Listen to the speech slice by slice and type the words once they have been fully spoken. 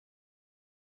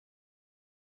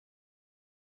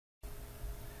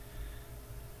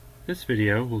This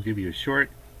video will give you a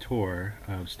short tour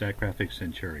of Statgraphics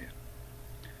Centurion.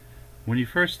 When you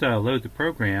first load the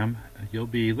program, you'll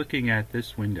be looking at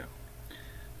this window.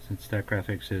 Since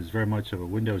Statgraphics is very much of a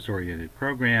Windows-oriented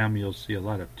program, you'll see a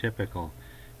lot of typical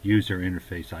user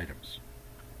interface items.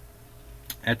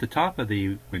 At the top of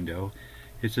the window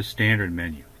is a standard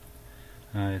menu.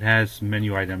 It has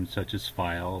menu items such as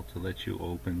File to let you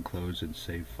open, close, and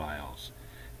save files,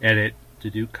 Edit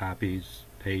to do copies,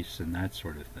 paste, and that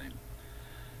sort of thing,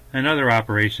 and other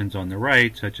operations on the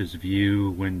right such as View,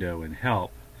 Window, and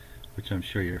Help, which I'm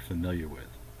sure you're familiar with.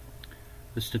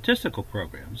 The statistical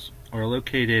programs are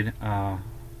located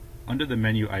under the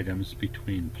menu items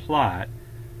between Plot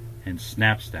and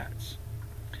SnapStats.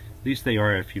 At least they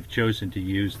are if you've chosen to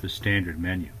use the standard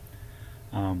menu.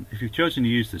 If you've chosen to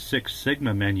use the Six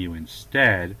Sigma menu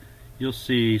instead, you'll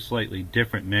see slightly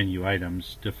different menu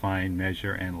items: define,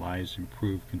 measure, analyze,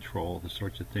 improve, control, the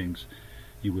sorts of things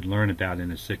you would learn about in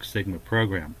a Six Sigma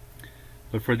program.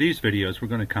 But for these videos, we're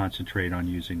going to concentrate on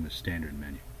using the standard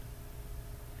menu.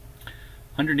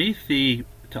 Underneath the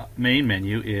main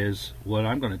menu is what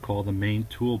I'm going to call the main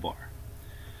toolbar.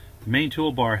 The main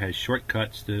toolbar has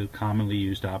shortcuts to commonly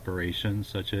used operations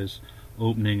such as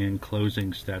opening and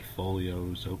closing stat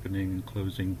folios, opening and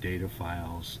closing data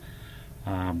files,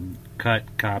 cut,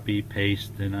 copy,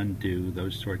 paste, and undo,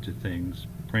 those sorts of things,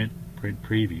 print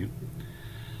preview.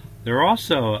 There are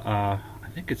also, I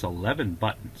think it's 11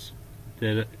 buttons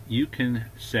that you can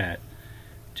set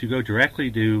to go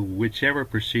directly to whichever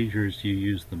procedures you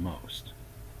use the most.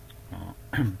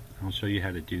 I'll show you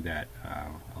how to do that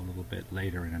a little bit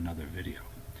later in another video.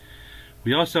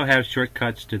 We also have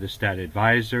shortcuts to the Stat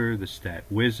Advisor, the Stat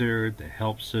Wizard, the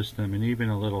Help System, and even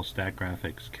a little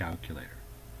Statgraphics calculator.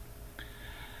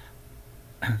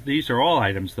 These are all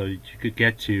items, though, that you could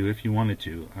get to if you wanted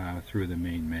to through the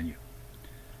main menu.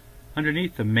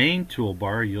 Underneath the main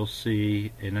toolbar, you'll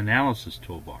see an analysis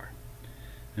toolbar.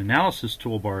 An analysis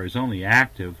toolbar is only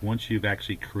active once you've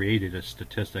actually created a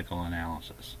statistical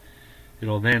analysis.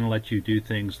 It'll then let you do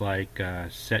things like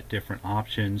set different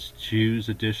options, choose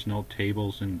additional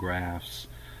tables and graphs,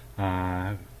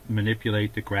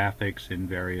 manipulate the graphics in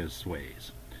various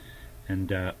ways.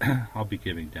 And I'll be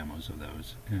giving demos of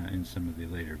those in some of the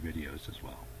later videos as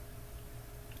well.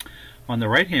 On the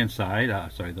right-hand side,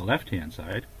 the left-hand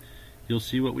side, you'll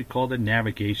see what we call the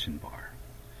navigation bar.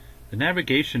 The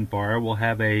navigation bar will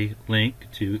have a link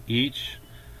to each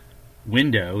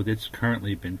window that's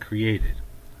currently been created.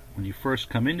 When you first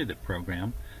come into the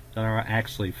program, there are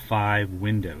actually 5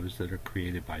 windows that are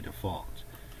created by default.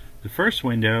 The first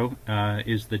window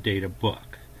is the data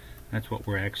book. That's what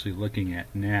we're actually looking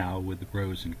at now with the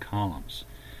rows and columns.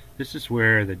 This is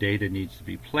where the data needs to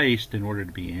be placed in order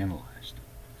to be analyzed.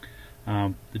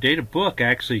 The data book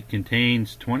actually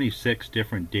contains 26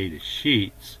 different data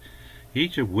sheets,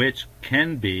 each of which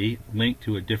can be linked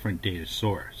to a different data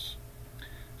source.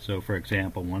 So, for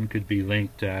example, one could be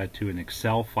linked to an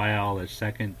Excel file, a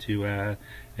second to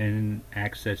an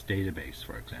Access database,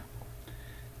 for example.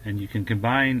 And you can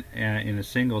combine in a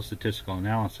single statistical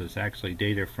analysis actually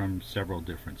data from several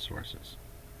different sources.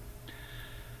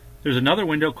 There's another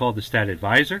window called the Stat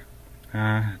Advisor.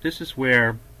 This is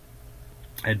where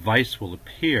advice will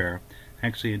appear,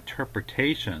 actually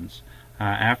interpretations,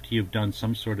 after you've done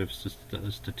some sort of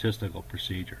statistical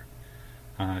procedure.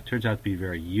 It turns out to be a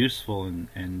very useful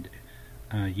and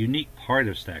unique part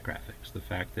of Statgraphics, the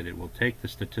fact that it will take the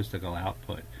statistical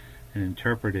output and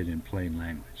interpret it in plain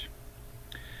language.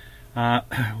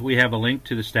 We have a link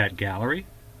to the Stat Gallery,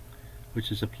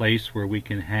 which is a place where we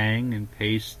can hang and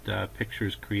paste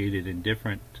pictures created in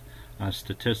different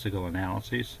statistical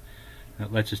analyses.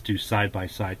 It lets us do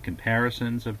side-by-side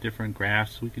comparisons of different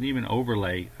graphs. We can even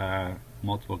overlay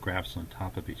multiple graphs on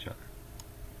top of each other.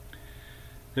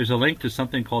 There's a link to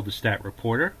something called the Stat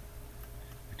Reporter,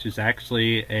 which is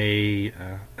actually a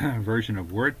version of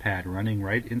WordPad running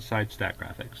right inside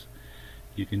Statgraphics.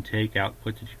 You can take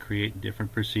output that you create in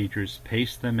different procedures,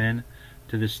 paste them in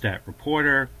to the Stat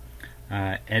Reporter,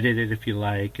 edit it if you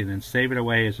like, and then save it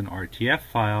away as an RTF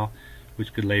file,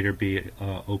 which could later be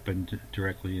opened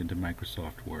directly into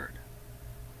Microsoft Word.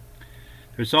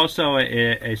 There's also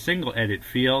a single edit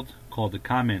field called the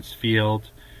Comments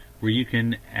field, where you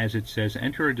can, as it says,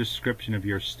 enter a description of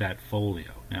your stat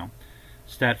folio. Now,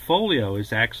 stat folio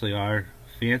is actually our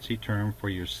fancy term for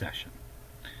your session.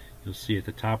 You'll see at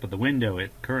the top of the window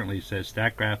it currently says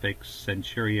Statgraphics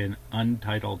Centurion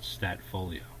Untitled Stat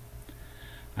Folio.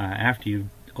 After you've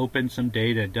opened some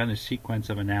data, done a sequence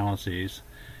of analyses,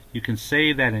 you can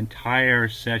save that entire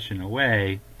session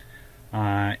away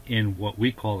in what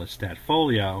we call a stat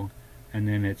folio, and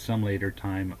then at some later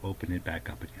time open it back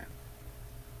up again.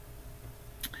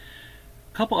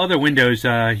 A couple other windows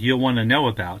you'll want to know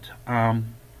about.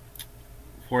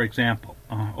 For example,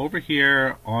 over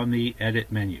here on the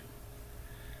Edit menu,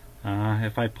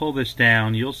 if I pull this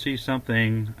down, you'll see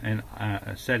something,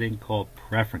 a setting called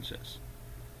Preferences.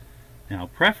 Now,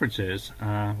 Preferences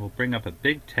will bring up a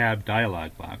big tab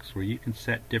dialog box where you can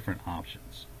set different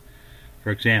options. For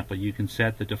example, you can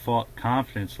set the default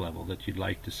confidence level that you'd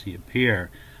like to see appear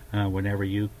whenever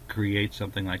you create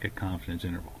something like a confidence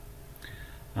interval.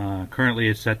 Currently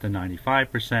it's set to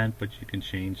 95%, but you can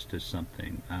change to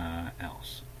something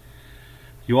else.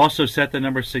 You also set the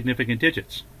number of significant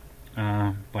digits.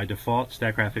 By default,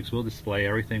 Statgraphics will display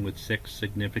everything with 6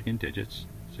 significant digits,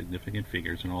 significant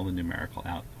figures, and all the numerical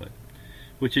output,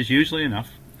 which is usually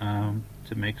enough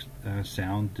to make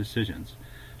sound decisions,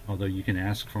 although you can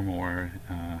ask for more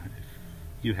if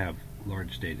you have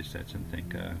large data sets and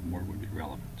think more would be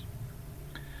relevant.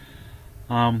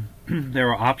 There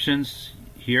are options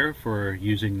here for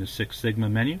using the Six Sigma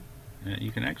menu.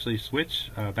 You can actually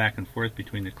switch back and forth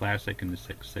between the classic and the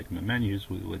Six Sigma menus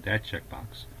with that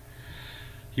checkbox.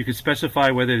 You can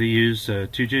specify whether to use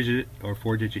 2-digit or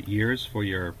 4-digit years for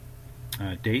your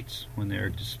dates when they're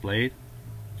displayed.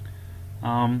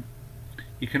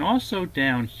 You can also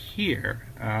down here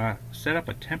set up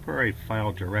a temporary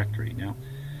file directory.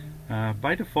 Now,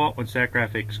 by default, when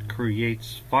Statgraphics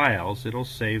creates files, it'll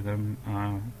save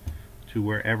them to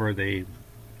wherever the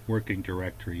working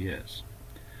directory is.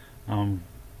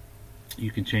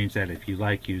 You can change that if you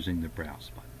like using the Browse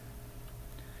button.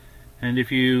 And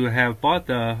if you have bought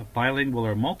the bilingual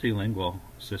or multilingual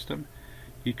system,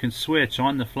 you can switch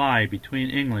on the fly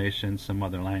between English and some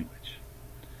other language.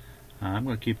 I'm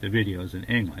going to keep the videos in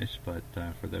English, but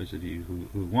for those of you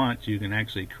who want, you can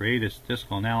actually create a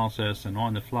statistical analysis and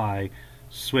on the fly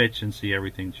switch and see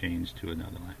everything change to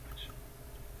another language.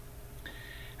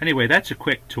 Anyway, that's a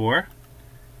quick tour.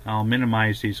 I'll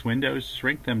minimize these windows,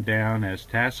 shrink them down as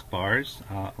taskbars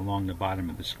along the bottom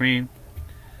of the screen.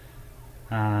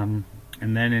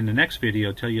 And then in the next video,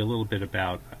 I'll tell you a little bit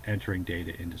about entering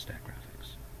data into Statgraphics.